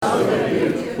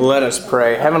Let us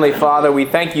pray. Heavenly Father, we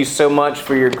thank you so much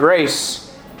for your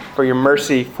grace, for your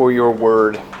mercy, for your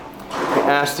word. We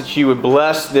ask that you would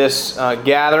bless this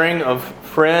gathering of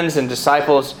friends and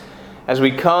disciples as we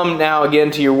come now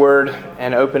again to your word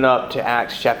and open up to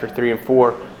Acts chapter 3 and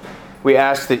 4. We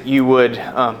ask that you would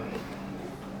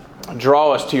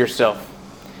draw us to yourself,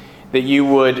 that you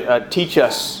would teach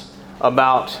us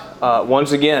about,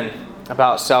 once again,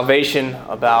 about salvation,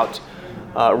 about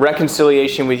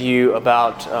reconciliation with you,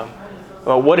 about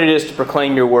what it is to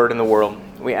proclaim your word in the world.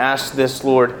 We ask this,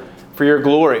 Lord, for your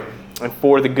glory and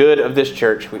for the good of this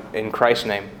church. In Christ's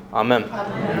name, amen.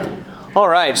 Amen. All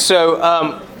right,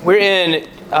 so we're in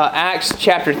Acts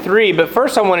chapter 3, but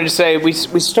first I wanted to say we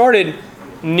started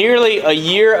nearly a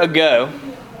year ago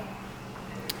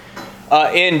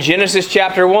in Genesis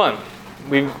chapter 1.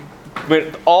 We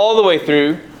went all the way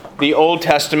through the Old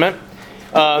Testament,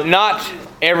 not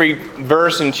every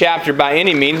verse and chapter by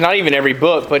any means, not even every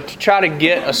book, but to try to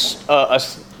get a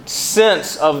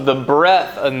sense of the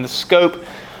breadth and the scope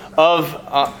of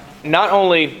not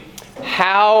only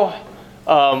how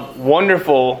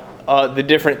wonderful the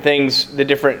different things, the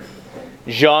different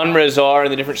genres are,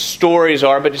 and the different stories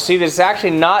are, but to see that it's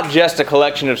actually not just a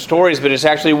collection of stories, but it's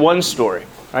actually one story.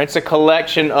 Right? It's a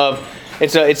collection of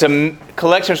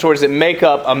collection of stories that make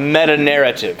up a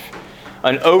meta-narrative,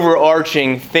 an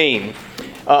overarching theme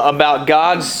about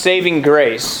God's saving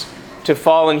grace to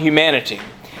fallen humanity.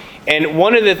 And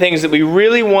one of the things that we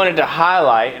really wanted to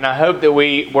highlight, and I hope that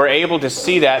we were able to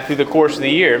see that through the course of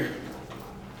the year,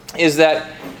 is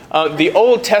that the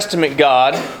Old Testament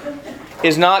God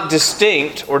is not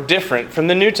distinct or different from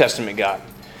the New Testament God.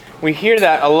 We hear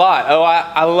that a lot. Oh,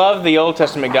 I love the Old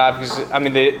Testament God because,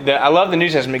 I love the New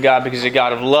Testament God because he's a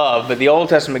God of love, but the Old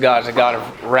Testament God is a God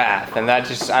of wrath, and I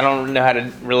don't know how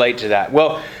to relate to that.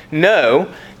 Well, no,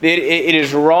 it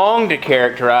is wrong to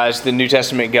characterize the New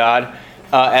Testament God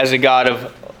as a God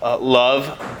of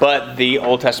love, but the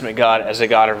Old Testament God as a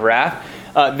God of wrath.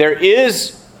 There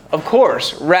is, of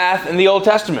course, wrath in the Old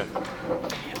Testament,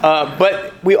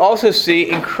 but we also see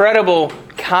incredible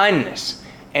kindness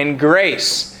and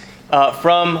grace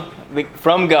from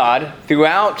God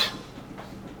throughout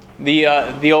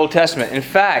the Old Testament. In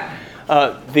fact,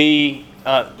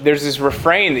 there's this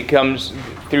refrain that comes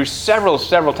through several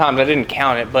times. I didn't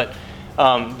count it, but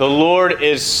the Lord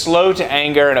is slow to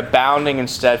anger and abounding in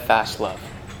steadfast love.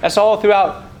 That's all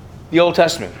throughout the Old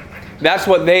Testament.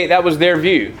 That was their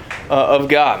view of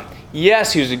God.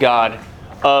 Yes, He's a God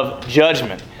of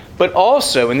judgment, but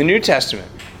also in the New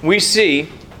Testament we see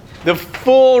the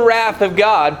full wrath of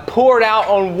God poured out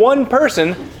on one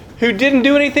person who didn't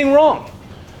do anything wrong.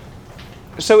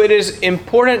 So it is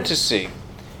important to see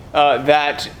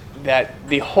that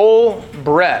the whole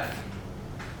breadth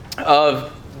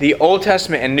of the Old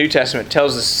Testament and New Testament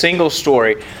tells a single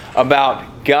story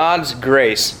about God's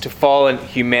grace to fallen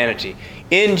humanity.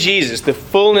 In Jesus, the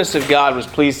fullness of God was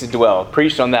pleased to dwell. I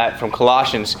preached on that from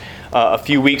Colossians a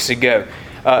few weeks ago.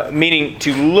 Meaning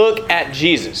to look at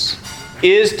Jesus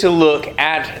is to look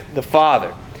at the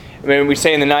Father. When we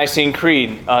say in the Nicene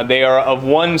Creed, they are of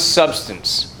one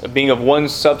substance, being of one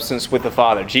substance with the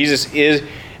Father. Jesus is,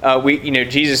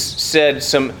 Jesus said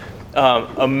some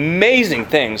amazing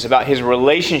things about his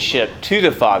relationship to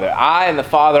the Father. I and the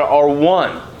Father are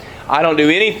one. I don't do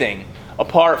anything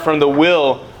apart from the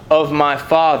will of my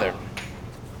Father.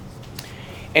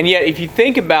 And yet, if you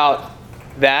think about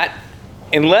that,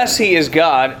 unless he is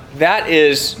God, that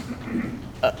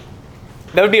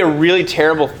would be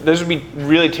those would be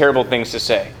really terrible things to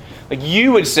say. Like,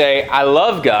 you would say, I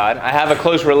love God, I have a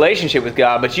close relationship with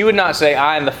God, but you would not say,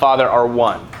 I and the Father are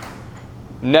one.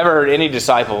 Never heard any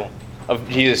disciple of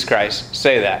Jesus Christ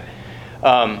say that.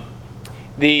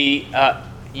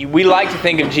 We like to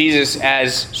think of Jesus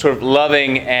as sort of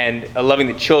loving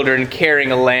the children,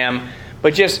 carrying a lamb,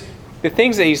 but just the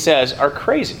things that he says are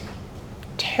crazy,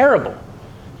 terrible.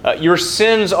 Your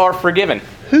sins are forgiven.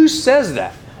 Who says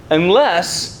that?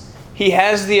 Unless he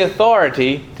has the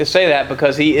authority to say that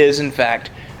because he is, in fact,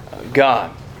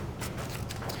 God.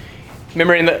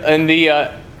 Remember in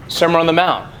the Sermon on the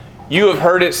Mount, you have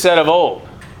heard it said of old.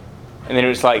 And then it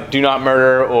was like, do not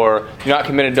murder, or do not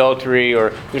commit adultery,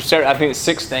 or there's I think it's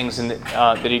 6 things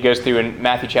that he goes through in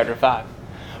Matthew chapter 5.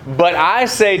 But I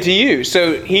say to you,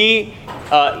 so he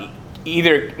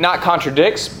either not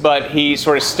contradicts, but he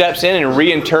sort of steps in and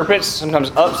reinterprets,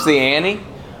 sometimes ups the ante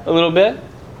a little bit.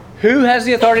 Who has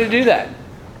the authority to do that?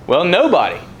 Well,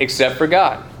 nobody except for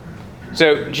God.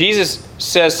 So Jesus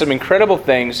says some incredible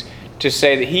things to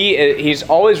say that he's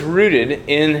always rooted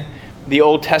in the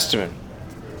Old Testament.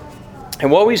 And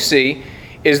what we see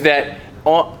is that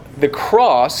the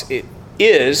cross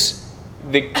is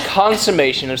the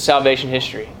consummation of salvation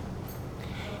history.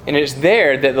 And it's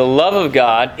there that the love of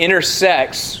God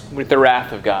intersects with the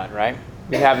wrath of God, right?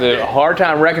 We have the hard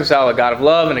time reconciling a God of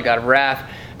love and a God of wrath,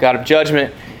 a God of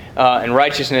judgment and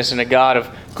righteousness, and a God of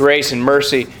grace and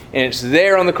mercy. And it's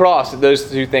there on the cross that those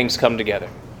two things come together.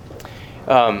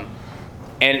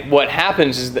 And what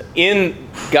happens is that in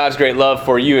God's great love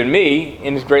for you and me,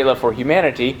 in His great love for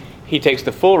humanity, He takes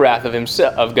the full wrath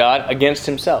of God against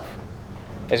Himself.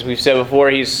 As we've said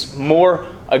before, He's more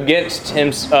against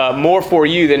Him, more for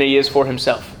you than He is for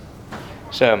Himself.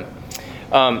 So,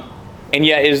 and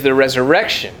yet it is the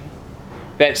resurrection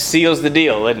that seals the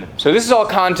deal, isn't it? So this is all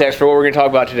context for what we're going to talk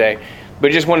about today.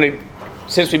 But just wanted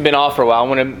to, since we've been off for a while, I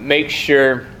want to make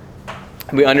sure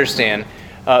we understand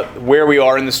where we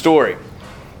are in the story.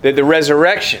 That the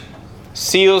resurrection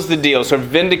seals the deal, so it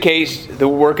vindicates the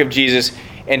work of Jesus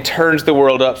and turns the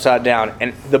world upside down.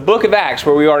 And the book of Acts,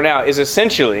 where we are now, is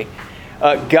essentially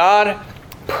God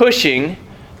pushing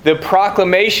the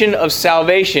proclamation of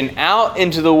salvation out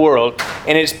into the world,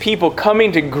 and His people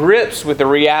coming to grips with the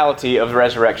reality of the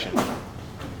resurrection.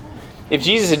 If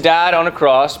Jesus had died on a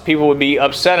cross, people would be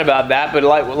upset about that, but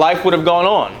life would have gone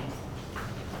on.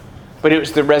 But it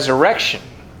was the resurrection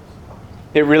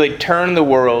that really turned the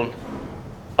world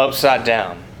upside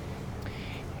down.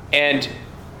 And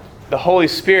the Holy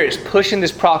Spirit is pushing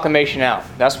this proclamation out.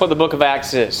 That's what the book of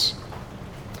Acts is.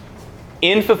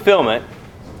 In fulfillment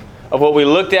of what we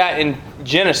looked at in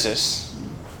Genesis,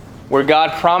 where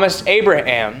God promised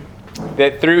Abraham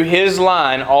that through his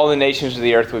line all the nations of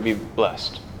the earth would be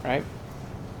blessed. Right?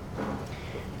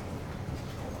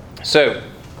 So,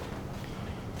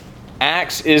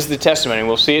 Acts is the testimony,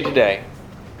 we'll see it today,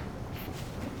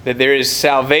 that there is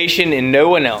salvation in no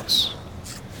one else,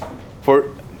 for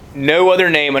no other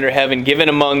name under heaven given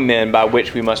among men by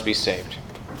which we must be saved.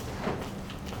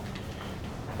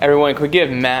 Everyone, can we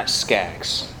give Matt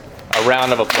Skaggs a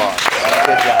round of applause?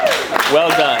 Good job. Well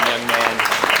done, young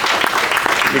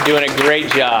man. You're doing a great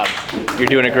job. You're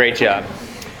doing a great job.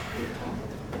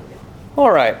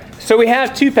 All right. So we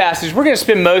have two passages. We're going to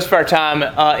spend most of our time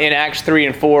in Acts 3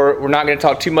 and 4. We're not going to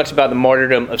talk too much about the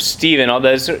martyrdom of Stephen,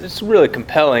 although it's really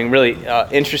compelling, really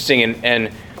interesting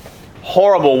and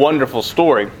horrible, wonderful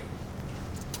story.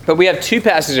 But we have two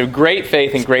passages of great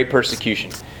faith and great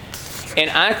persecution. And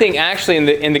I think actually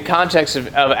in the context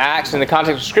of Acts, in the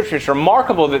context of Scripture, it's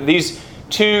remarkable that these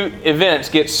two events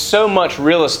get so much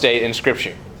real estate in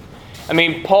Scripture. I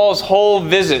mean, Paul's whole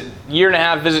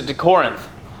year-and-a-half visit to Corinth,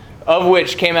 of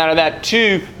which came out of that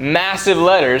two massive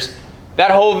letters,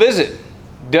 that whole visit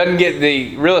doesn't get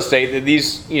the real estate that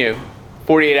these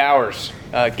 48 hours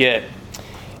get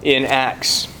in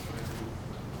Acts.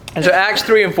 And so Acts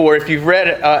 3 and 4, if you've read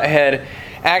ahead,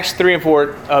 Acts 3 and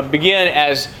 4 begin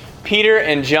as Peter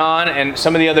and John and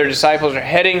some of the other disciples are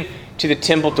heading to the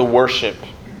temple to worship.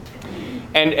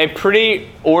 And a pretty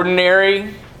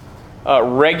ordinary,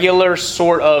 regular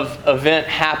sort of event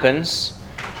happens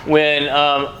when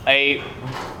a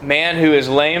man who is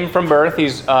lame from birth,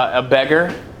 he's a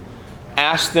beggar,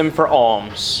 asks them for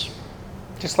alms.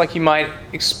 Just like you might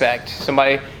expect.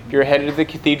 Somebody, if you're headed to the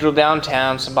cathedral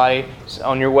downtown, somebody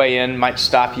on your way in might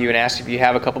stop you and ask if you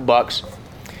have a couple bucks.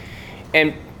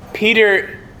 And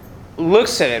Peter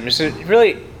looks at him. It's a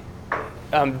really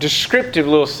descriptive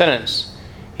little sentence.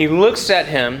 He looks at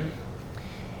him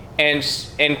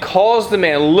and calls the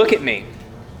man, "Look at me."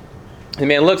 The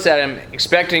man looks at him,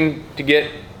 expecting to get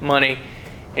money,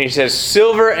 and he says,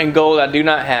 "Silver and gold I do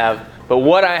not have, but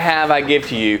what I have I give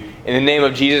to you. In the name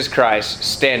of Jesus Christ,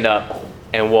 stand up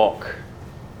and walk."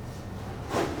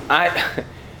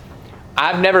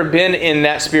 I've never been in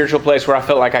that spiritual place where I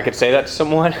felt like I could say that to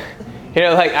someone.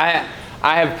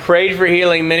 I have prayed for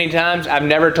healing many times. I've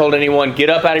never told anyone, "Get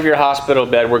up out of your hospital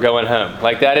bed, we're going home."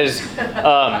 Like that is...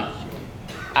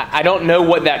 I don't know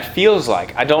what that feels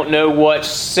like. I don't know what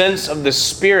sense of the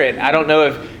Spirit. I don't know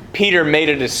if Peter made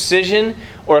a decision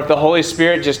or if the Holy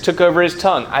Spirit just took over his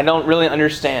tongue. I don't really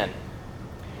understand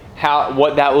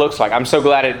what that looks like. I'm so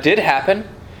glad it did happen,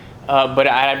 but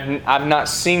I've not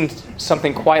seen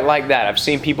something quite like that. I've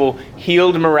seen people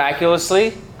healed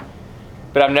miraculously,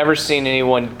 but I've never seen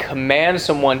anyone command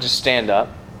someone to stand up.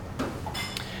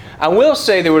 I will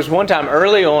say there was one time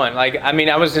early on,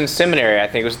 I was in seminary, I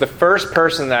think. It was the first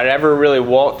person that I'd ever really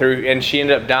walked through, and she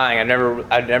ended up dying.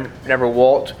 I'd never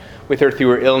walked with her through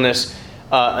her illness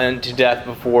and to death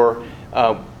before,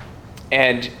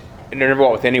 and I never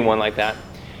walked with anyone like that.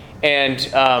 And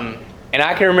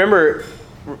I can remember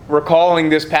recalling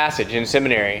this passage in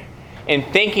seminary and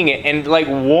thinking it and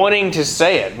wanting to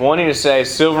say,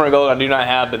 "Silver and gold I do not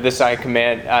have, but this I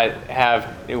command, I have.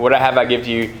 What I have I give to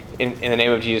you. in the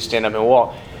name of Jesus, stand up and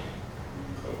walk.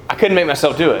 I couldn't make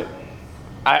myself do it.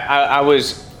 I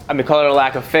mean, call it a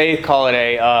lack of faith, call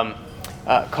it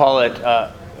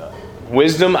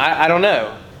wisdom. I don't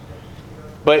know.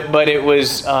 But it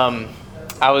was,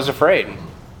 I was afraid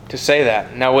to say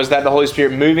that. Now, was that the Holy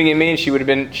Spirit moving in me and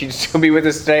she'd still be with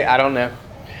us today? I don't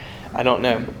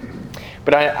know.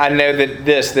 But I know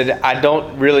that I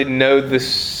don't really know the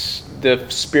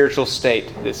spiritual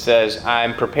state that says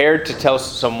I'm prepared to tell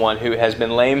someone who has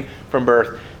been lame from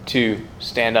birth to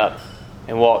stand up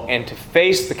and walk, and to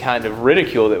face the kind of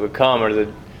ridicule that would come, or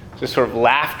the sort of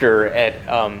laughter at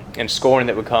and scorn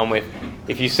that would come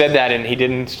if you said that and he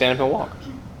didn't stand up and walk.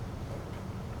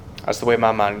 That's the way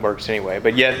my mind works anyway.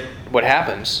 But yet, what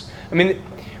happens? I mean,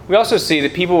 we also see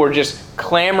that people were just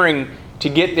clamoring to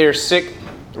get their sick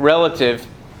relative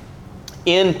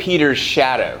in Peter's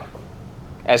shadow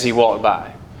as he walked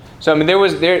by. So, I mean,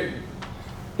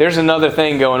 there's another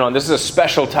thing going on. This is a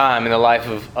special time in the life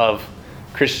of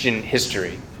Christian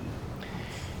history.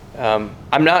 I'm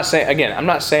not saying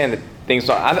that things.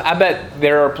 I bet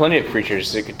there are plenty of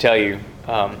preachers that could tell you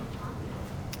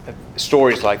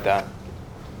stories like that.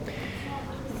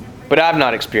 But I've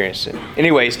not experienced it.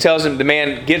 Anyways, tells him, the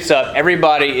man gets up.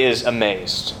 Everybody is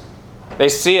amazed. They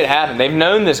see it happen. They've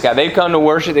known this guy. They've come to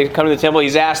worship. They've come to the temple.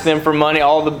 He's asked them for money.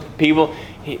 All the people,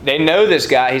 they know this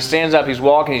guy. He stands up. He's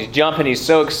walking. He's jumping. He's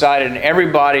so excited. And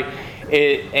everybody,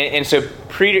 and so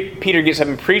Peter gets up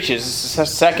and preaches. This is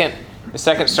the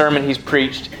second sermon he's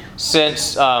preached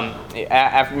since,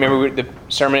 remember the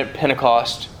sermon at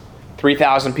Pentecost.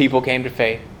 3,000 people came to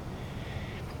faith.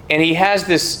 And he has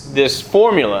this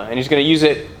formula, and he's going to use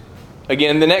it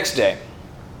again the next day.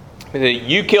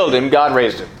 You killed him, God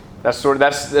raised him. That's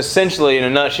essentially, in a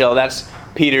nutshell, that's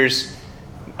Peter's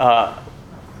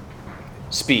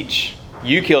speech.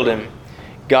 You killed him,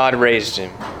 God raised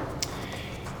him.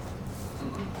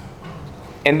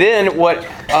 And then what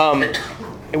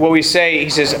we say, he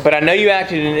says, but I know you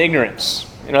acted in ignorance.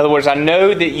 In other words, I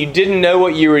know that you didn't know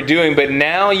what you were doing, but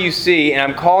now you see, and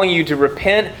I'm calling you to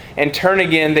repent and turn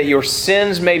again, that your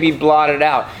sins may be blotted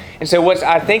out. And so what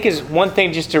I think is one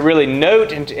thing just to really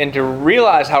note and to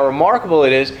realize how remarkable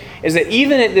it is that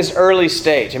even at this early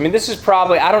stage, I mean, this is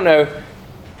probably, I don't know,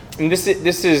 and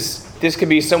this could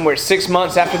be somewhere 6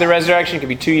 months after the resurrection, it could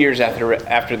be 2 years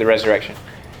after the resurrection.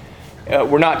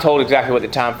 We're not told exactly what the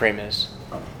time frame is.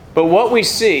 But what we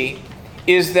see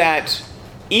is that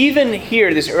even here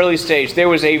at this early stage, there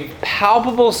was a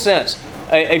palpable sense,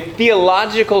 a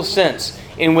theological sense,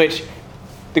 in which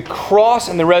the cross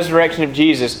and the resurrection of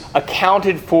Jesus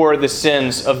accounted for the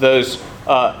sins of those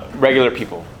regular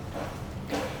people.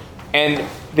 And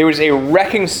there was a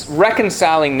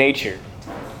reconciling nature.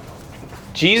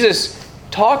 Jesus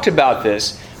talked about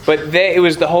this, but it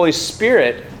was the Holy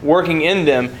Spirit working in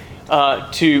them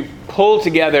to pull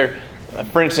together,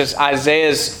 for instance,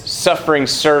 Isaiah's suffering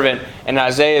servant and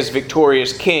Isaiah's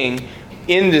victorious king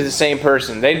into the same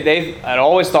person. I'd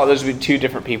always thought those would be two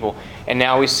different people, and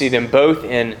now we see them both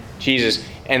in Jesus.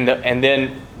 And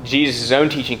then Jesus' own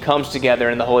teaching comes together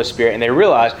in the Holy Spirit, and they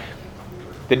realize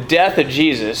the death of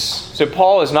Jesus. So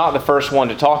Paul is not the first one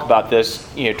to talk about this,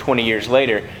 20 years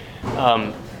later.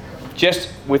 Just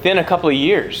within a couple of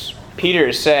years, Peter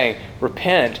is saying,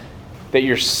 repent that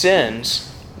your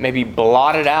sins may be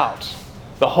blotted out.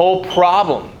 The whole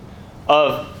problem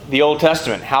of the Old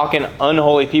Testament, how can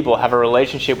unholy people have a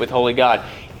relationship with holy God?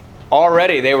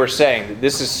 Already they were saying that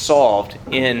this is solved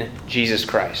in Jesus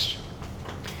Christ.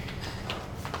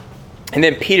 And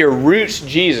then Peter roots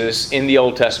Jesus in the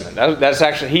Old Testament. That's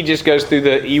actually, he just goes through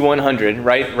the E100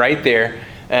 right there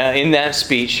in that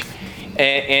speech.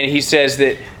 And he says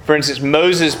that, for instance,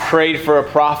 Moses prayed for a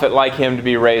prophet like him to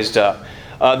be raised up.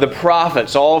 The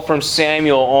prophets, all from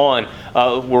Samuel on,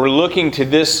 were looking to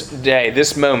this day,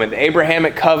 this moment, the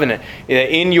Abrahamic covenant.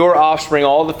 In your offspring,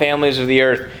 all the families of the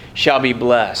earth shall be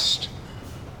blessed.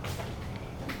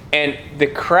 And the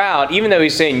crowd, even though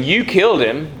he's saying, you killed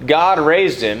him, God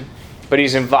raised him, but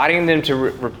he's inviting them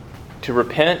to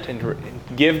repent and to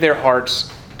give their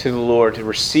hearts to the Lord, to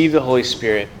receive the Holy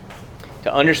Spirit,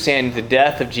 to understand the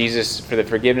death of Jesus for the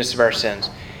forgiveness of our sins.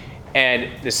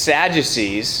 And the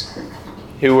Sadducees,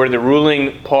 who were the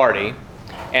ruling party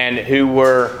and who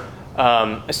were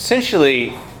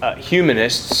essentially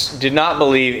humanists, did not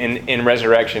believe in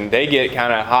resurrection. They get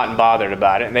kind of hot and bothered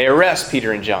about it, and they arrest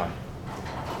Peter and John.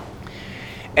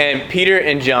 And Peter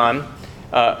and John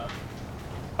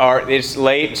it's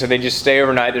late, so they just stay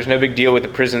overnight. There's no big deal with the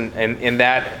prison in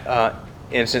that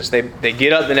instance. They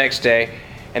get up the next day,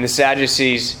 and the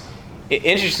Sadducees,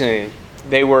 interestingly,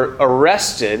 they were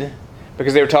arrested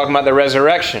because they were talking about the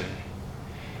resurrection.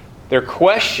 their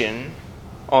question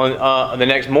on the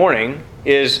next morning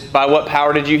is, by what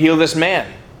power did you heal this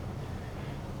man?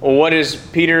 Well, what does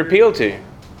Peter appeal to?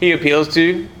 He appeals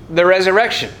to the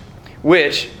resurrection,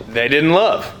 which they didn't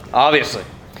love, obviously.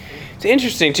 It's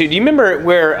interesting, too. Do you remember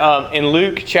where in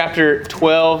Luke chapter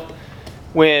 12,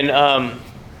 when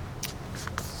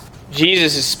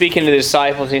Jesus is speaking to the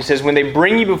disciples, and he says, when they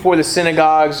bring you before the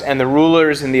synagogues and the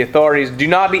rulers and the authorities, do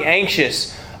not be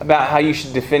anxious about how you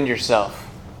should defend yourself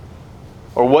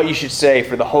or what you should say,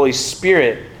 for the Holy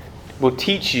Spirit will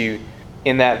teach you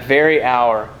in that very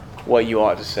hour what you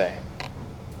ought to say.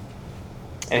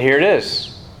 And here it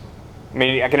is. I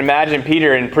mean, I can imagine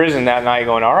Peter in prison that night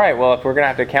going, all right, well, if we're going to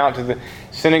have to account to the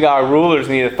synagogue rulers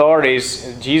and the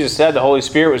authorities, Jesus said the Holy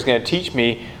Spirit was going to teach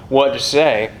me what to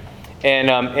say. And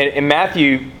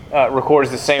Matthew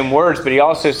records the same words, but he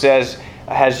also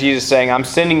has Jesus saying, I'm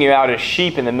sending you out as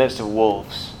sheep in the midst of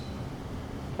wolves.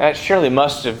 That surely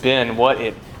must have been what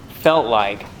it felt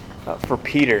like for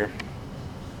Peter.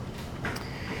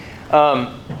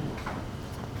 And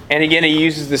again, he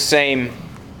uses the same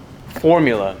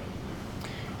formula.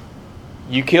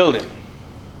 You killed him,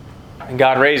 and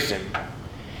God raised him.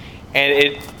 And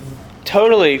it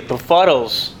totally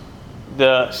befuddles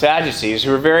the Sadducees,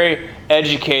 who are very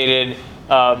educated,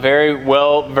 very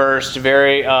well-versed,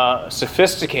 very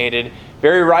sophisticated,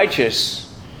 very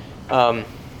righteous. And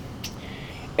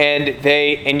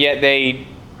yet they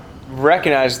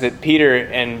recognize that Peter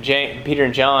and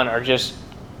John are just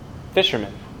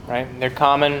fishermen, right? They're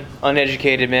common,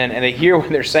 uneducated men, and they hear what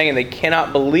they're saying, and they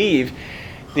cannot believe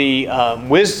the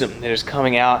wisdom that is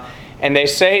coming out. And they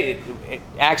say,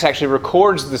 Acts actually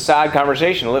records the side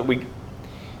conversation.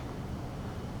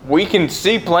 We can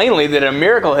see plainly that a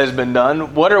miracle has been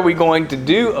done. What are we going to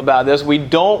do about this? We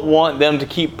don't want them to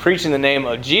keep preaching the name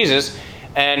of Jesus,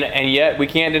 and yet we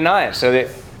can't deny it. So isn't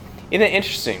it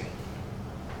interesting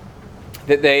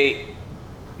that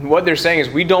what they're saying is,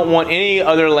 we don't want any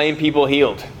other lame people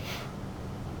healed.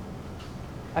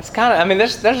 That's kind of,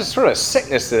 there's a sort of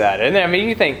sickness to that, isn't there? I mean,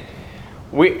 you think,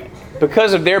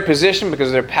 because of their position, because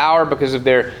of their power, because of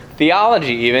their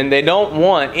theology even, they don't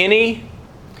want any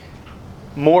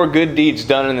more good deeds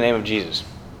done in the name of Jesus.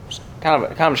 It's kind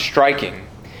of striking.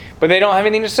 But they don't have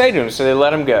anything to say to him, so they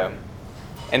let him go.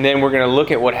 And then we're going to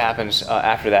look at what happens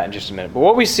after that in just a minute. But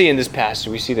what we see in this passage,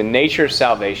 we see the nature of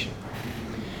salvation.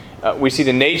 We see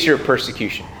the nature of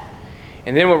persecution.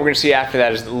 And then what we're going to see after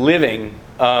that is living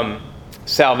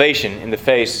salvation in the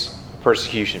face of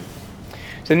persecution.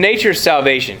 So the nature of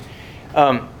salvation.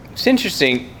 It's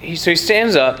interesting. He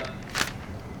stands up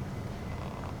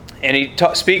and he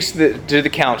speaks to the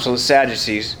council, the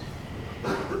Sadducees.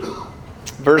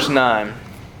 Verse 9.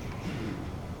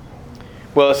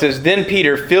 Well, it says, Then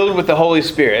Peter, filled with the Holy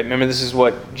Spirit, remember this is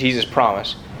what Jesus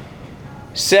promised,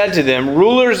 said to them,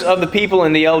 Rulers of the people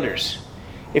and the elders,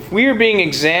 if we are being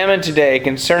examined today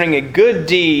concerning a good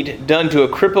deed done to a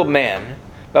crippled man,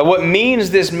 by what means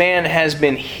this man has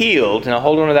been healed, and I'll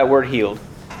hold on to that word healed,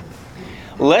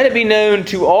 let it be known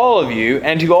to all of you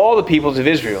and to all the peoples of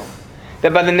Israel,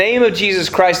 that by the name of Jesus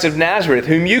Christ of Nazareth,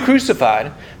 whom you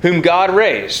crucified, whom God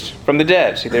raised from the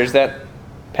dead. See, there's that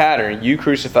pattern. You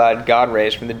crucified, God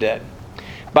raised from the dead.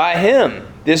 By him,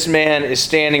 this man is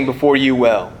standing before you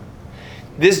well.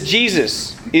 This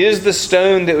Jesus is the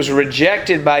stone that was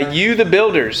rejected by you, the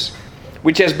builders,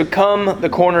 which has become the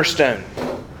cornerstone.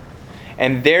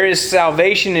 And there is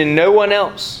salvation in no one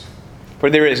else, for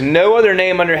there is no other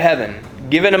name under heaven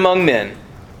given among men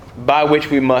by which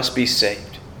we must be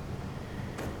saved.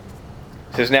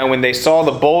 It says, Now when they saw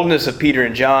the boldness of Peter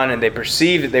and John, and they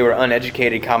perceived that they were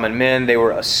uneducated common men, they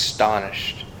were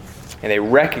astonished. And they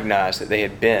recognized that they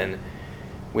had been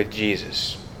with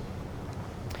Jesus.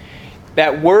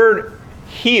 That word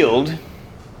healed,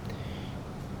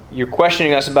 you're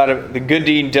questioning us about the good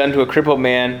deed done to a crippled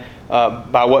man,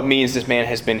 by what means this man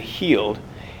has been healed.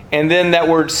 And then that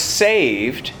word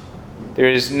saved, there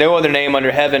is no other name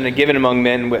under heaven given among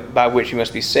men by which you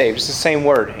must be saved. It's the same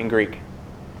word in Greek.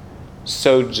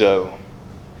 Sozo.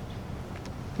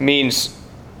 Means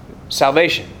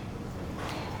salvation.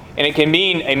 And it can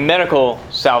mean a medical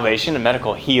salvation, a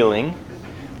medical healing,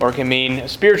 or it can mean a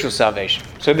spiritual salvation.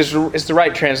 So this is the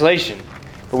right translation.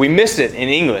 But we miss it in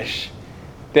English.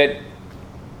 That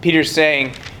Peter's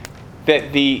saying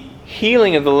that the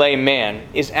healing of the lame man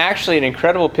is actually an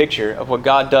incredible picture of what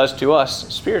God does to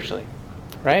us spiritually.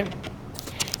 Right?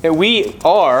 That we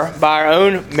are, by our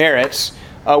own merits,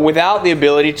 without the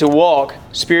ability to walk,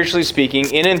 spiritually speaking,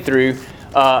 in and through,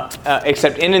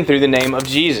 except in and through the name of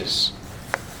Jesus.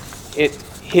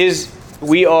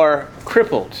 We are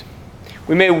crippled.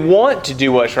 We may want to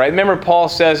do what's right. Remember Paul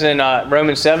says in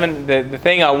Romans 7, the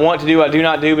thing I want to do, I do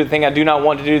not do, but the thing I do not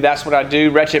want to do, that's what I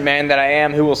do. Wretched man that I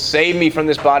am, who will save me from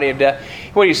this body of death?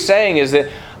 What he's saying is that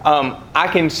I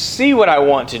can see what I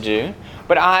want to do,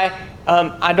 but I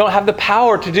don't have the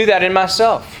power to do that in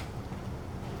myself.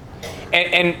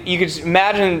 And you could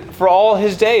imagine for all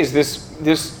his days,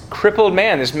 this crippled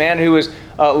man, this man who was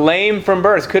lame from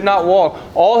birth, could not walk.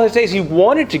 All his days he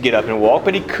wanted to get up and walk,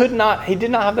 but he could not. He did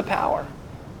not have the power.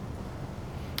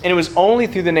 And it was only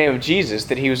through the name of Jesus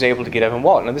that he was able to get up and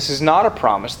walk. Now, this is not a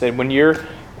promise that when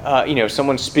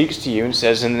someone speaks to you and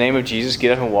says, in the name of Jesus,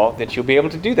 get up and walk, that you'll be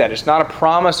able to do that. It's not a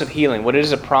promise of healing. What it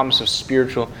is a promise of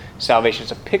spiritual salvation.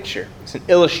 It's a picture. It's an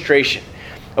illustration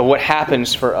of what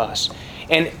happens for us.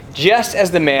 And just as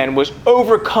the man was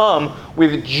overcome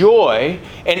with joy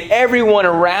and everyone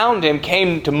around him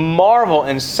came to marvel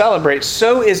and celebrate,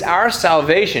 so is our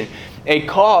salvation a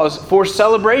cause for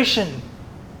celebration.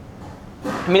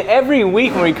 I mean, every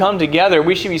week when we come together,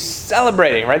 we should be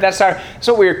celebrating, right? That's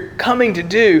what we're coming to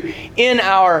do in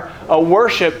our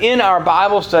worship, in our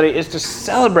Bible study, is to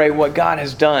celebrate what God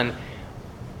has done,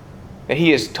 that He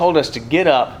has told us to get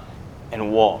up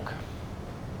and walk.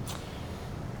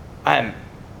 I'm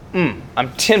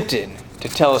tempted to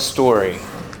tell a story.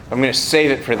 I'm going to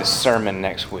save it for the sermon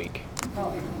next week.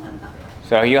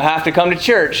 So you'll have to come to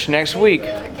church next week.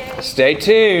 Stay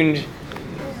tuned.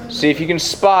 See if you can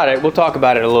spot it. We'll talk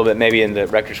about it a little bit maybe in the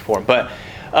Rector's Forum. But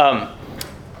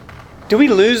do we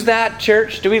lose that,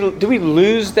 church? Do we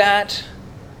lose that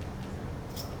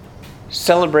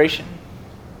celebration?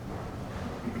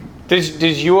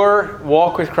 Does your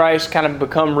walk with Christ kind of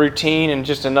become routine and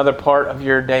just another part of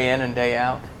your day in and day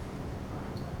out?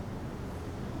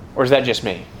 Or is that just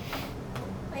me?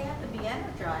 They have to be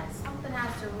energized. Something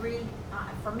has to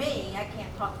for me, I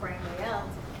can't talk for anybody else,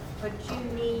 but you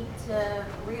need to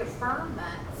reaffirm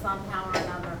that somehow or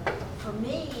another. For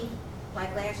me,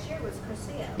 like last year was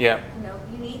Cursillo. Yeah.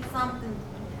 You need something,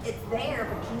 it's there,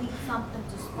 but you need something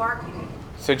to spark you.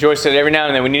 So Joyce said every now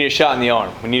and then we need a shot in the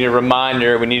arm. We need a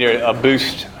reminder. We need a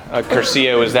boost.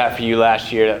 Cursillo was that for you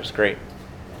last year. That was great.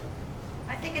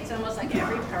 I think it's almost like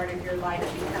every part of your life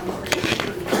becomes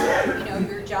routine.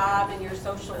 Your job and your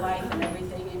social life and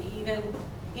everything. And even,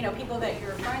 people that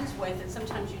you're friends with, and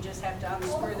sometimes you just have to on the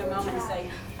spur of the moment say,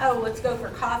 oh, let's go for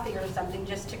coffee or something,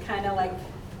 just to kind of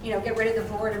get rid of the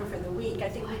boredom for the week. I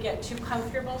think we get too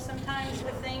comfortable sometimes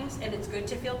with things, and it's good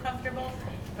to feel comfortable,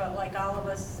 but like all of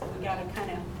us, we got to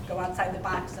kind of go outside the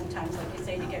box sometimes, like you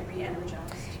say, to get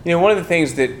re-energized. One of the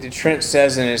things that Trent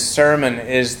says in his sermon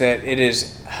is that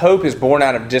hope is born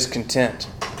out of discontent.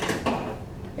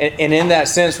 And in that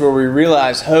sense where we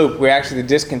realize hope, the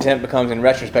discontent becomes in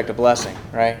retrospect a blessing,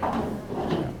 right?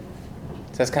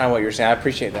 So that's kind of what you're saying. I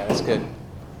appreciate that. That's good.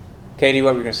 Katie,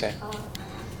 what were you going to say? I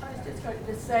was just going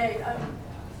to say,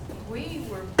 we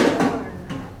were born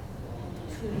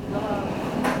to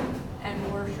love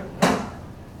and worship God.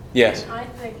 Yes. And I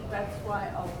think that's why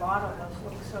a lot of us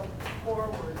look so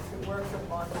forward to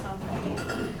worship on Sunday,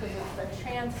 because it's a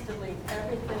chance to leave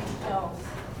everything else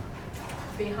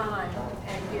behind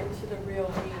and get to the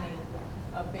real meaning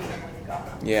of being with God.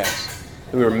 Yes.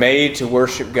 We were made to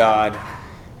worship God,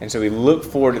 and so we look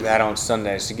forward to that on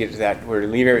Sundays to get to that, where to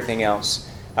leave everything else.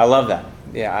 I love that.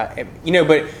 Yeah.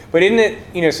 But isn't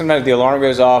it, sometimes the alarm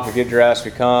goes off, we get dressed,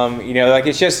 we come,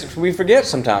 it's just, we forget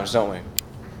sometimes, don't we?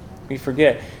 We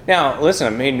forget. Now,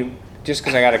 listen, just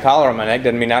because I got a collar on my neck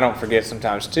doesn't mean I don't forget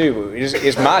sometimes too.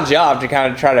 It's my job to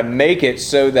kind of try to make it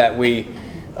so that we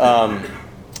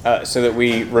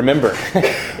remember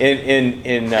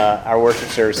in our worship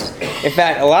services. In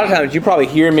fact, a lot of times you probably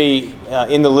hear me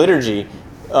in the liturgy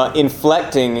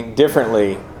inflecting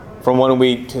differently from one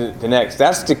week to the next.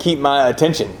 That's to keep my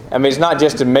attention. It's not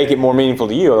just to make it more meaningful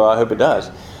to you, although I hope it does.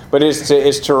 But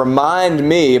it's to remind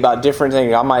me about different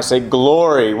things. I might say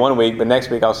glory one week, but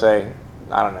next week I'll say,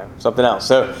 I don't know, something else.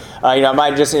 So, I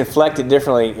might just inflect it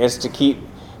differently. It's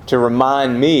to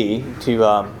remind me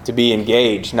to be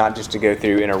engaged, not just to go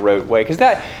through in a rote way. Because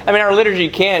our liturgy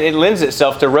it lends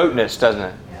itself to roteness, doesn't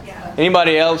it? Yeah.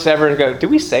 Anybody else ever go, did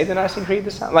we say the Nicene Creed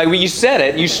this time? You said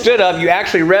it, you stood up, you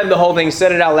actually read the whole thing,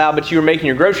 said it out loud, but you were making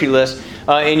your grocery list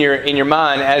in your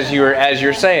mind as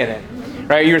you're saying it.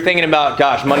 Right? You were thinking about,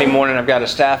 gosh, Monday morning I've got a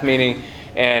staff meeting,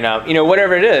 and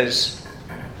whatever it is.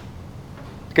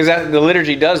 Because the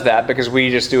liturgy does that, because we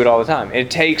just do it all the time. It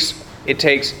takes a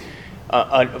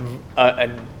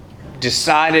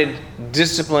decided,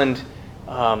 disciplined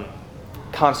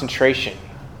concentration.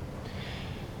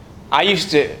 I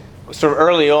used to, sort of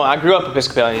early on, I grew up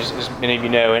Episcopalian, as many of you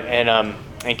know,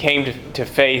 and came to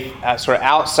faith sort of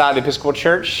outside the Episcopal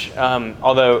Church,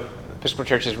 although Episcopal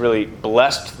Church has really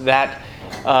blessed that.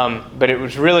 But it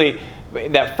was really,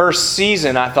 that first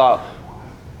season, I thought,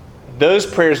 those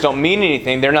prayers don't mean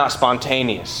anything. They're not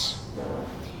spontaneous.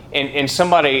 And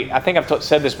somebody, I think I've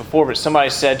said this before, but somebody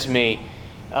said to me,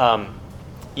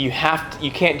 you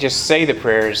can't just say the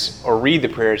prayers or read the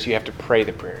prayers, you have to pray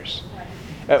the prayers.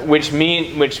 Which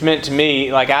meant to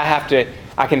me, like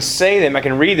I can say them, I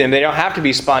can read them. They don't have to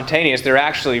be spontaneous. They're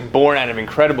actually born out of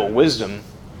incredible wisdom.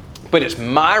 But it's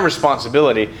my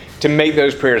responsibility to make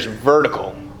those prayers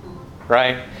vertical,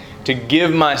 right? To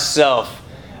give myself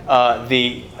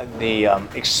the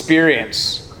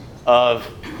experience of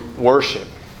worship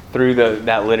through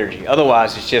that liturgy.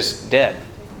 Otherwise, it's just dead,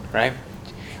 right?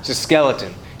 It's a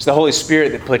skeleton. It's the Holy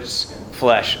Spirit that puts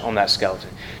flesh on that skeleton.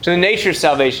 So the nature of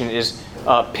salvation is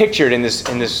pictured in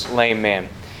this lame man.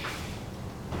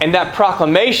 And that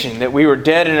proclamation that we were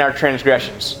dead in our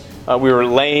transgressions, we were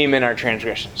lame in our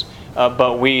transgressions,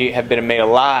 but we have been made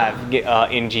alive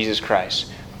in Jesus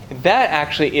Christ. That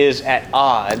actually is at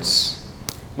odds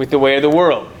with the way of the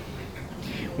world,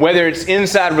 whether it's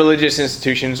inside religious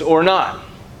institutions or not.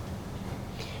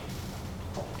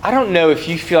 I don't know if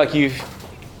you feel like you've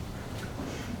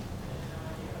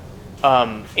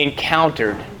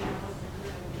encountered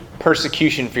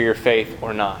persecution for your faith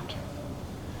or not.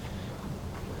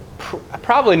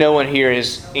 Probably no one here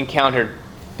has encountered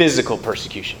physical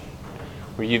persecution,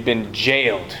 where you've been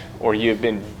jailed or you've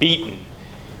been beaten.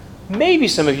 Maybe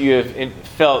some of you have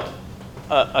felt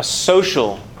a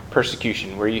social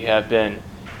persecution, where you have been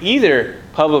either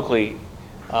publicly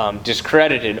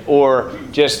discredited or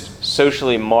just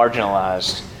socially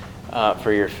marginalized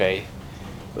for your faith.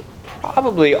 But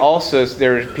probably also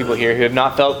there are people here who have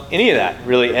not felt any of that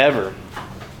really ever.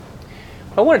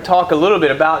 I want to talk a little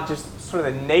bit about just sort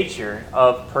of the nature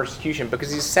of persecution,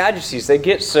 because these Sadducees, they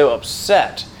get so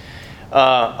upset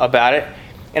about it.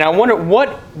 And I wonder,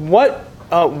 what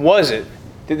was it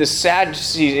that the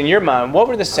Sadducees, in your mind, what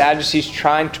were the Sadducees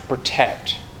trying to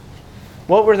protect?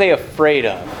 What were they afraid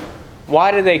of?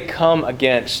 Why did they come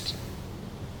against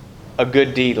a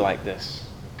good deed like this,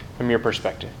 from your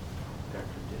perspective?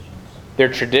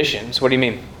 Their traditions. What do you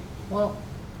mean? Well,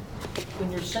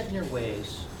 when you're set in your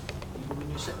ways, you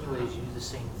do the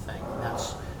same thing.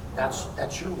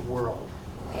 That's your world.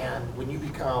 And when you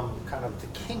become kind of the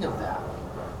king of that,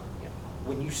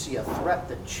 when you see a threat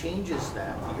that changes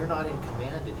that, you're not in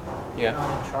command anymore. You're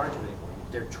not in charge of it anymore.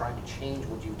 They're trying to change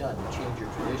what you've done, to change your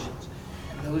traditions.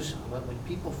 And when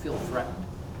people feel threatened,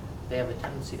 they have a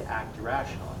tendency to act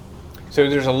irrationally. So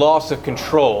there's a loss of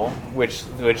control, which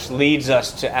leads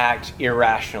us to act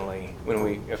irrationally when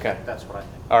we. Okay. That's what I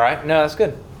think. All right. No, that's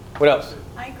good. What else?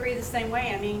 I agree the same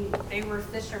way. I mean, they were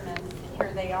fishermen, and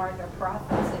here they are, they're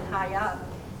prophets and high up,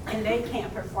 and they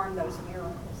can't perform those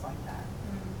miracles like that.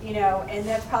 You know, and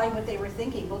that's probably what they were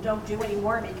thinking. Well, don't do any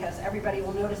more because everybody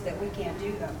will notice that we can't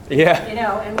do them. Yeah. You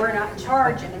know, and we're not in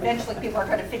charge, and eventually people are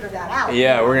going to figure that out.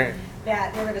 Yeah, we're going to.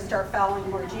 That they're going to start following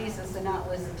more Jesus and not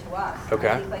listen to us. Okay.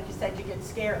 I think, like you said, you get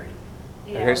scared.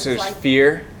 You know, Okay, so it's there's like,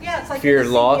 fear. yeah, it's like fear, you're the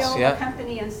CEO loss, of yeah. a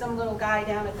company and some little guy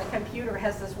down at the computer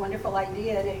has this wonderful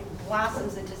idea and it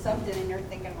blossoms into something and you're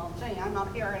thinking, well, gee, I'm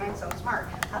up here and I'm so smart.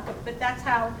 But that's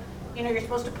how, you know, you're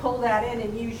supposed to pull that in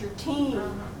and use your team,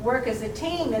 work as a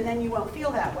team, and then you won't feel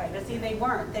that way. But see, they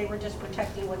weren't. They were just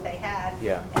protecting what they had.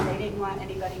 Yeah. And they didn't want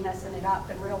anybody messing it up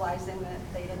and realizing that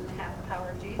they didn't have the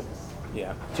power of Jesus.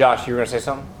 Yeah. Josh, you were going to say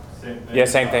something? Same thing. Yeah,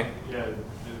 same thing. Yeah,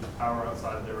 the power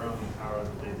outside their own power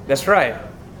that they. That's right.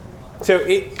 So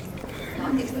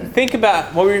think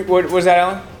about, what was that,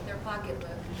 Alan? Their pocketbook.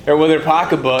 Or their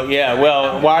pocketbook, yeah.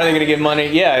 Well, why are they going to give money?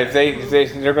 Yeah, if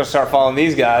they're going to start following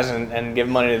these guys and give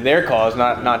money to their cause,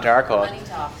 not to our cause. Money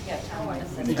talks, yeah,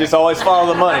 You just always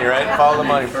follow the money, right? Follow the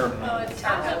money. Well, it's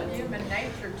kind of human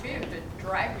nature too, to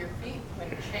drag your feet when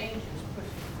change is pushed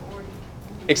forward.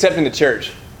 Except in the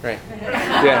church, right?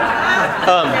 Yeah.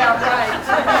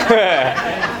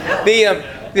 Yeah,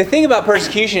 right. The thing about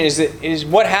persecution is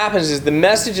what happens is the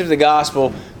message of the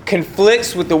gospel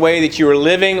conflicts with the way that you are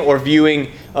living or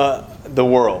viewing the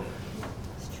world.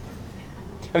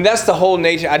 And that's the whole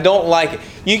nature. I don't like it.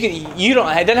 It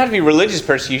doesn't have to be religious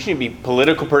persecution. It can be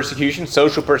political persecution,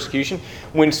 social persecution.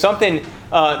 When something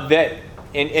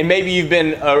and maybe you've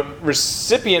been a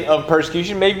recipient of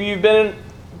persecution, maybe you've been a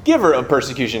giver of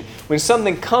persecution. When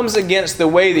something comes against the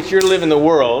way that you're living the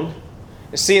world,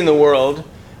 seeing the world,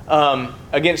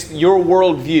 against your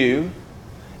worldview,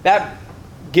 that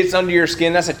gets under your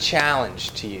skin. That's a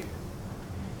challenge to you.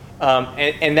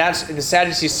 And that's the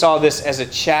Sadducees saw this as a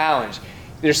challenge.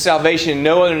 There's salvation in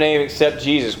no other name except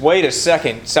Jesus. Wait a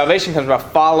second. Salvation comes by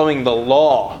following the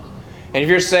law. And if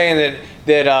you're saying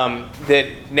that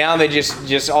now they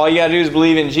just all you gotta do is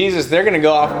believe in Jesus, they're gonna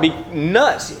go off and be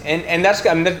nuts. And that's,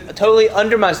 that totally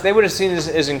undermines. They would have seen this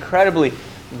as incredibly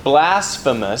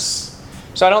blasphemous.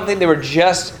 So I don't think they were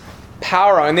just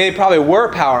power hungry. They probably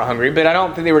were power hungry, but I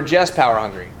don't think they were just power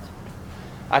hungry.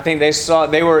 I think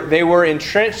they were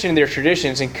entrenched in their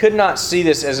traditions and could not see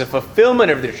this as a fulfillment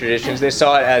of their traditions. They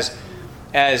saw it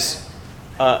as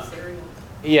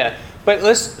yeah.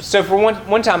 But so for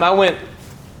one time I went.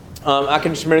 I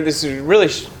can just remember this is really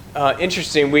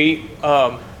interesting.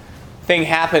 Thing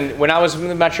happened when I was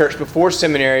with my church before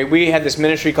seminary. We had this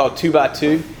ministry called 2 by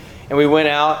 2, and we went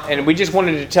out and we just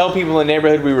wanted to tell people in the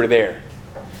neighborhood we were there.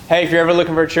 Hey, if you're ever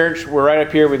looking for a church, we're right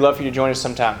up here. We'd love for you to join us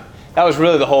sometime. That was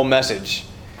really the whole message.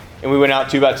 And we went out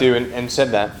 2 by 2 and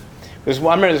said that. I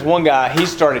remember this one guy, he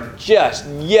started just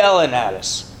yelling at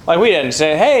us. Like we didn't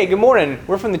say, hey, good morning.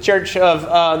 We're from the Church of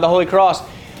the Holy Cross.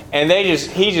 And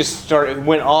he just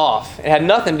went off. It had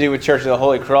nothing to do with Church of the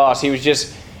Holy Cross. He was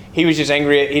just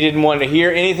angry. He didn't want to hear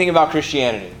anything about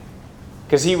Christianity.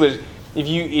 Because if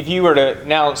you were to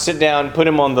now sit down, put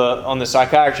him on the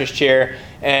psychiatrist chair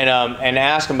and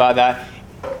ask him about that,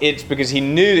 it's because he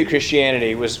knew that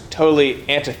Christianity was totally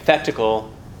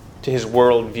antithetical to his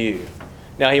worldview.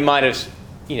 Now he might have,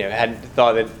 had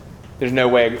thought that there's no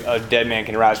way a dead man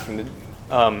can rise from the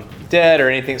dead or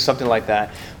anything, something like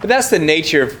that. But that's the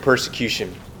nature of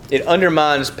persecution. It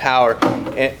undermines power,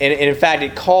 and in fact,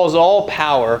 it calls all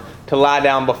power to lie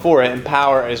down before it, and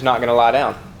power is not going to lie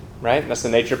down. Right? That's the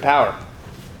nature of power.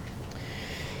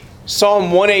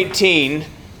 Psalm 118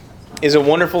 is a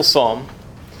wonderful psalm,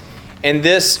 and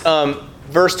this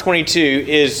verse 22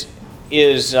 is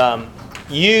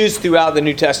used throughout the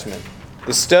New Testament.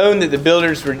 The stone that the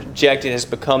builders rejected has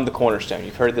become the cornerstone.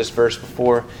 You've heard this verse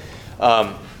before.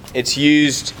 It's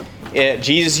used.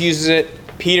 Jesus uses it.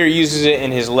 Peter uses it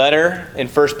in his letter in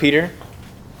 1 Peter.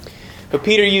 But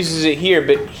Peter uses it here.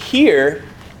 But here,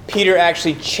 Peter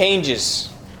actually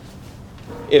changes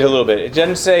it a little bit. It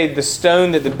doesn't say the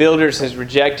stone that the builders has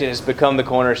rejected has become the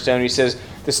cornerstone. He says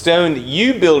the stone that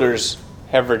you builders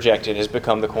have rejected has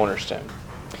become the cornerstone.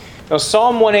 Now,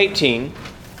 Psalm 118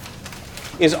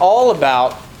 is all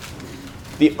about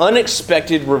the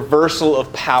unexpected reversal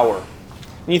of power.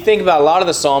 When you think about, a lot of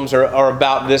the Psalms are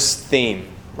about this theme,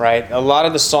 right? A lot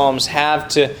of the Psalms have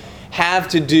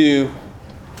to do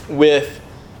with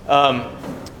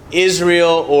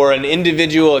Israel or an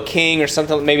individual, a king or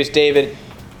something. Maybe it's David.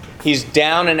 He's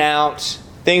down and out.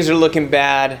 Things are looking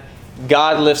bad.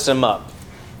 God lifts him up.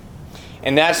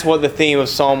 And that's what the theme of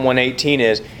Psalm 118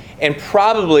 is. And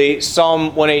probably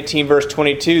Psalm 118 verse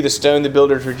 22, the stone the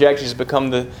builders rejected has become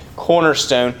the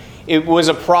cornerstone. It was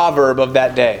a proverb of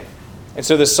that day. And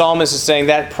so the psalmist is saying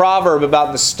that proverb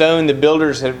about the stone the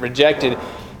builders had rejected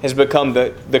has become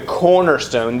the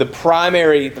cornerstone, the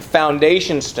primary, the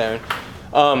foundation stone.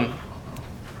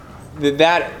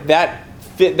 That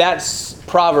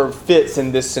proverb fits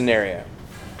in this scenario.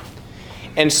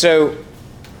 And so,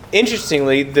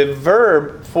 interestingly, the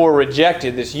verb for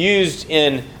rejected that's used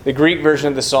in the Greek version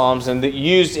of the Psalms and that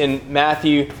used in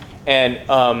Matthew and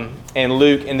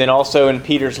Luke and then also in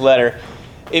Peter's letter,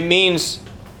 it means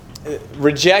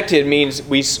rejected means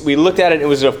we looked at it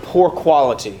was of poor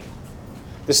quality.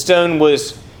 The stone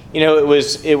was,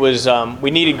 it was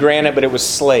we needed granite, but it was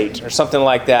slate or something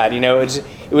like that.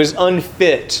 It was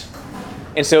unfit,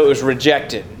 and so it was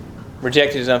rejected.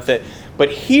 Rejected is unfit.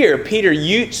 But here, Peter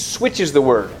switches the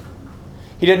word.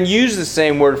 He doesn't use the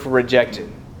same word for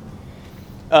rejected.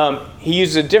 He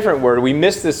uses a different word. We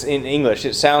miss this in English.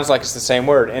 It sounds like it's the same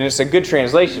word, and it's a good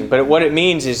translation. But what it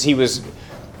means is he was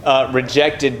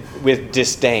rejected with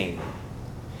disdain.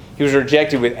 He was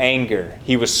rejected with anger.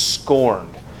 He was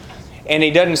scorned. And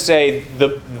he doesn't say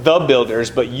the builders,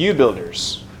 but you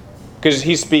builders. Because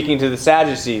he's speaking to the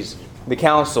Sadducees, the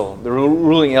council, the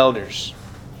ruling elders.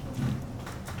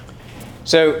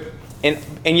 So, and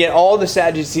yet all the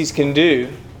Sadducees can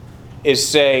do is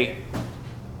say,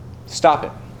 stop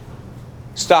it.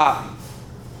 Stop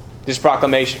this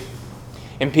proclamation.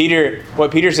 And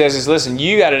what Peter says is, listen,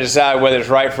 you got to decide whether it's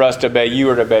right for us to obey you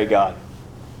or to obey God.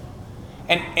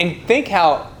 And think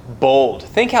how bold,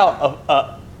 think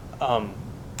how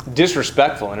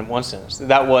disrespectful in one sense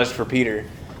that was for Peter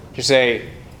to say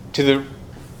to the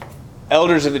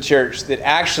elders of the church that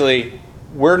actually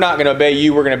we're not going to obey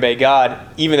you, we're going to obey God,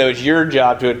 even though it's your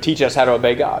job to teach us how to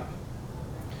obey God.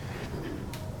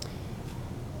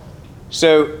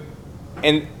 So,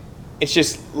 and it's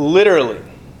just literally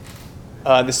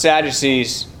the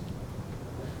Sadducees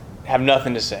have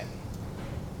nothing to say.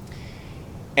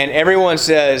 And everyone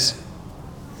says,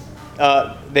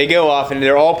 they go off and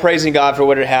they're all praising God for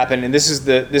what had happened. And this is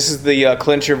the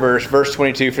clincher verse, verse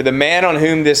 22. For the man on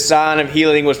whom this sign of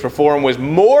healing was performed was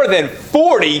more than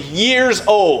 40 years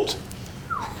old.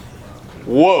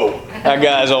 Whoa, that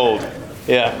guy's old.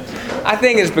 Yeah. I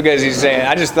think it's because he's saying,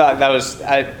 I just thought that was,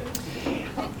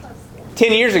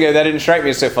 10 years ago that didn't strike me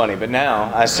as so funny, but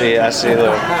now I see a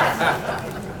little,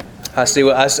 I see.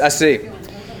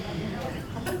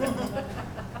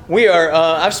 We are,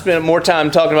 I've spent more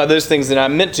time talking about those things than I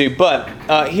meant to, but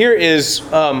here's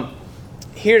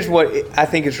what I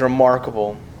think is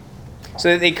remarkable.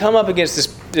 So they come up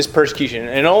against this persecution,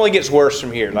 and it only gets worse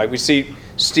from here. Like we see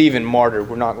Stephen martyred.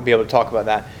 We're not going to be able to talk about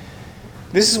that.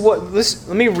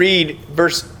 Let me read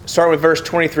start with verse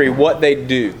 23, what they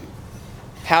do,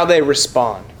 how they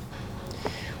respond.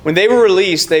 When they were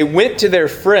released, they went to their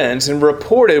friends and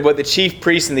reported what the chief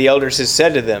priests and the elders had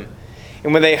said to them.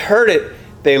 And when they heard it,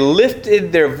 they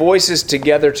lifted their voices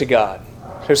together to God.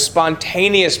 So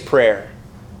spontaneous prayer,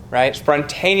 right?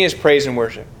 Spontaneous praise and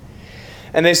worship.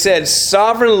 And they said,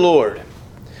 Sovereign Lord,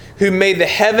 who made the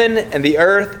heaven and the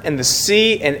earth and the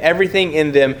sea and everything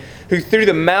in them, who through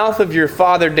the mouth of your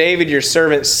father David, your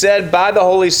servant, said by the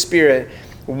Holy Spirit,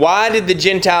 why did the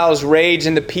Gentiles rage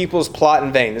and the peoples plot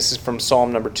in vain? This is from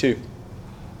Psalm number 2.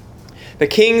 The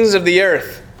kings of the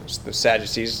earth, the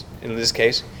Sadducees in this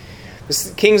case,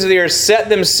 the kings of the earth set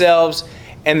themselves,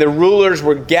 and the rulers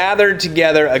were gathered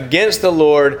together against the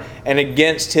Lord and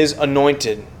against his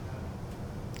anointed.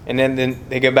 And then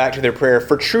they go back to their prayer.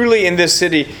 For truly in this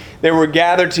city they were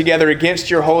gathered together against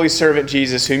your holy servant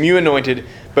Jesus, whom you anointed,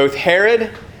 both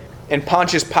Herod and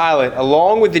Pontius Pilate,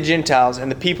 along with the Gentiles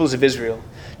and the peoples of Israel,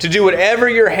 to do whatever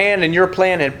your hand and your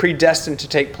plan had predestined to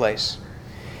take place.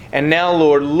 And now,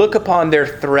 Lord, look upon their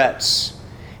threats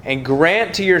and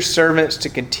grant to your servants to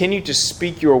continue to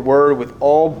speak your word with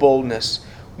all boldness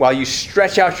while you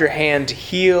stretch out your hand to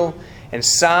heal, and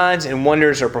signs and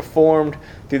wonders are performed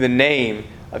through the name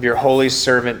of your holy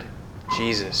servant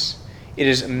Jesus. It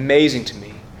is amazing to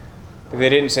me that they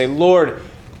didn't say, Lord,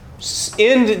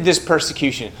 end this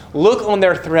persecution. Look on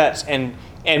their threats and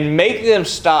make them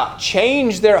stop.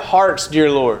 Change their hearts, dear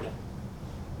Lord.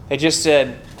 They just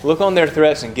said, look on their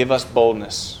threats and give us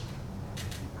boldness.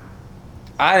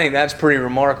 I think that's pretty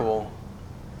remarkable.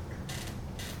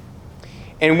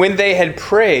 And when they had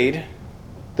prayed,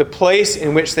 the place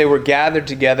in which they were gathered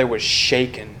together was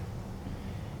shaken.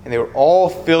 And they were all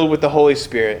filled with the Holy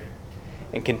Spirit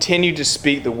and continued to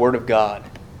speak the word of God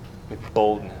with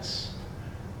boldness.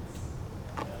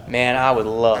 Man, I would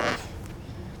love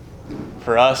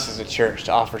for us as a church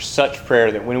to offer such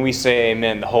prayer that when we say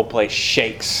amen, the whole place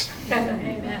shakes.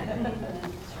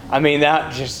 I mean,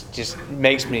 that just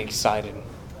makes me excited.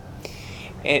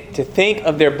 And to think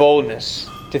of their boldness,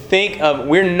 to think of,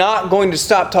 we're not going to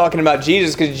stop talking about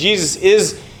Jesus because Jesus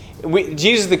is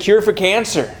the cure for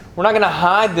cancer. We're not going to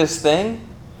hide this thing.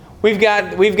 We've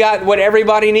got what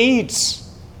everybody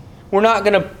needs. We're not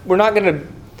going to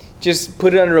just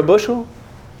put it under a bushel.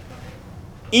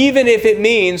 Even if it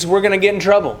means we're going to get in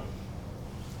trouble.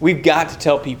 We've got to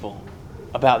tell people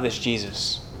about this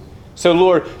Jesus. So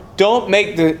Lord, don't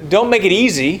make it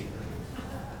easy.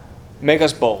 Make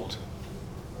us bold.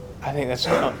 I think that's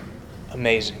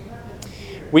amazing.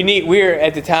 We're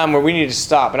at the time where we need to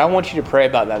stop, and I want you to pray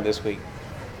about that this week.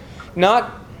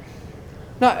 Not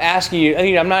asking you.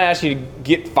 I'm not asking you to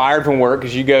get fired from work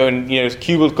because you go and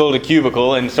cubicle to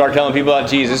cubicle and start telling people about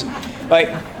Jesus. Like,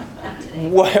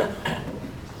 what?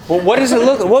 Well, what does it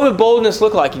look? What would boldness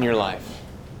look like in your life?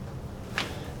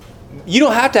 You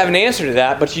don't have to have an answer to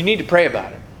that, but you need to pray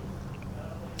about it,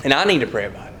 and I need to pray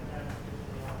about it.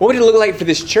 What would it look like for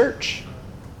this church?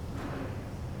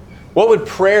 What would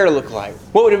prayer look like?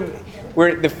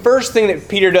 Where the first thing that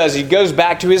Peter does, he goes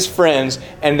back to his friends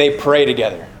and they pray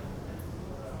together.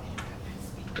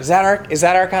 Is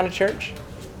that our kind of church?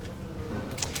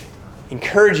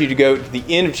 Encourage you to go to the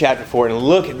end of chapter 4 and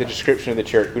look at the description of the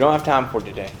church. We don't have time for it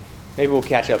today. Maybe we'll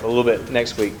catch up a little bit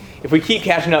next week. If we keep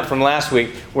catching up from last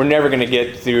week, we're never going to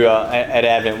get through at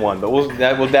Advent 1. But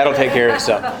that'll take care of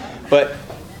itself. But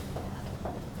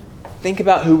think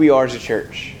about who we are as a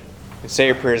church. And say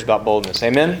your prayers about boldness.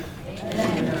 Amen?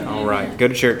 Amen. All right. Go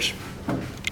to church.